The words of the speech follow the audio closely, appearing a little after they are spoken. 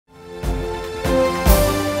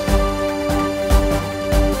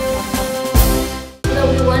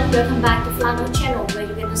and welcome back to Flano channel where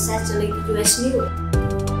you get access to the US news.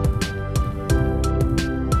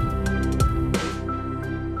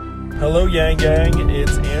 Hello Yang Gang,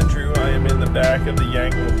 it's Andrew. I am in the back of the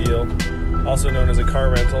Yangmobile, also known as a car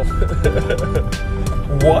rental.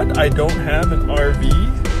 What? I don't have an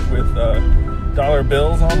RV with dollar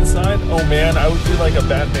bills on the side? Oh man, I would be like a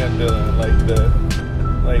Batman villain, like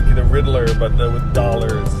the Riddler, but with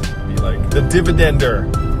dollars. Be like the dividender.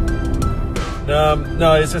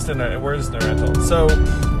 No, it's just we're just in a rental. So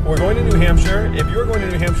we're going to New Hampshire. If you're going to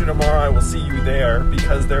New Hampshire tomorrow, I will see you there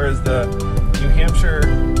because there is the New Hampshire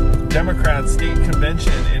Democrat State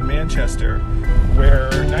Convention in Manchester, where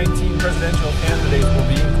 19 presidential candidates will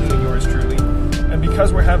be, including yours truly. And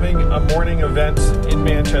because we're having a morning event in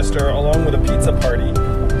Manchester along with a pizza party,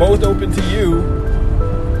 both open to you,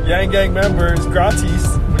 Yang Gang members,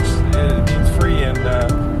 gratis, which means free in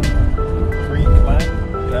Greek, Latin?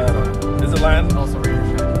 Is it Latin? Also rain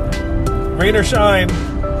or shine. Rain or shine.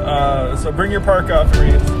 So bring your parka if it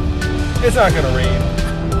rains. It's not gonna rain.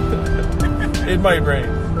 It might rain.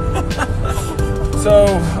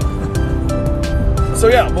 So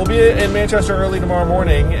yeah, we'll be in Manchester early tomorrow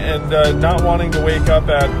morning, and not wanting to wake up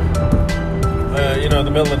at the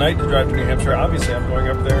middle of the night to drive to New Hampshire. Obviously, I'm going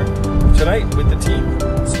up there tonight with the team.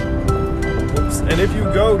 Oops. And if you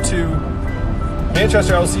go to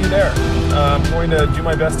Manchester, I'll see you there. I'm going to do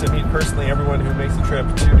my best to meet personally everyone who makes the trip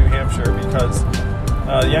to New Hampshire because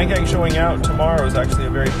the Yang Gang showing out tomorrow is actually a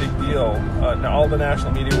very big deal. Now all the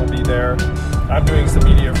national media will be there. I'm doing some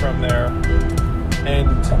media from there. And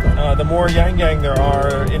the more Yang Gang there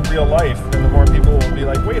are in real life, then the more people will be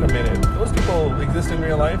like, wait a minute, those people exist in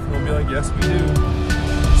real life? And we'll be like, yes, we do.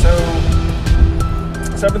 So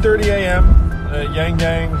 7:30 a.m., Yang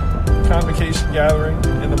Gang convocation gathering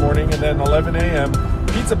in the morning, and then 11 a.m.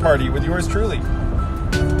 pizza party with yours truly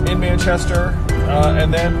in Manchester,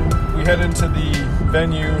 and then we head into the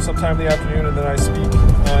venue sometime in the afternoon, and then I speak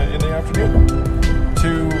in the afternoon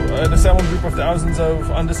to an assembled group of thousands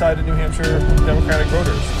of undecided New Hampshire Democratic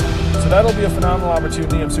voters. So that'll be a phenomenal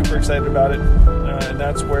opportunity. I'm super excited about it, and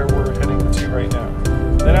that's where we're heading to right now.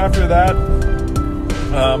 Then after that,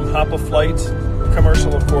 hop a flight,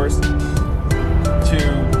 commercial of course, to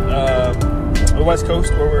the West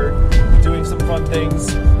Coast where we're doing some fun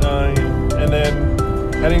things, and then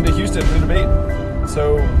heading to Houston for the debate.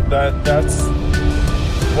 So that's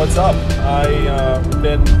what's up. I've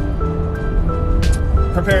been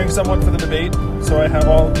preparing somewhat for the debate, so I have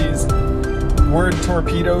all of these word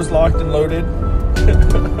torpedoes locked and loaded.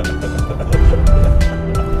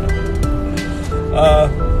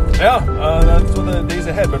 That's what the days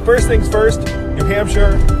ahead. But first things first, New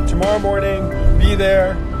Hampshire, tomorrow morning, be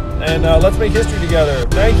there, and let's make history together.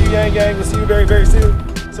 Thank you, Yang Gang. We'll see you very, very soon.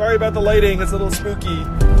 Sorry about the lighting. It's a little spooky.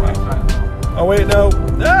 Oh, wait, no.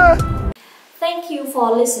 Ah! Thank you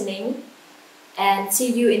for listening and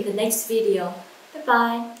see you in the next video. Bye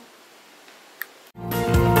bye.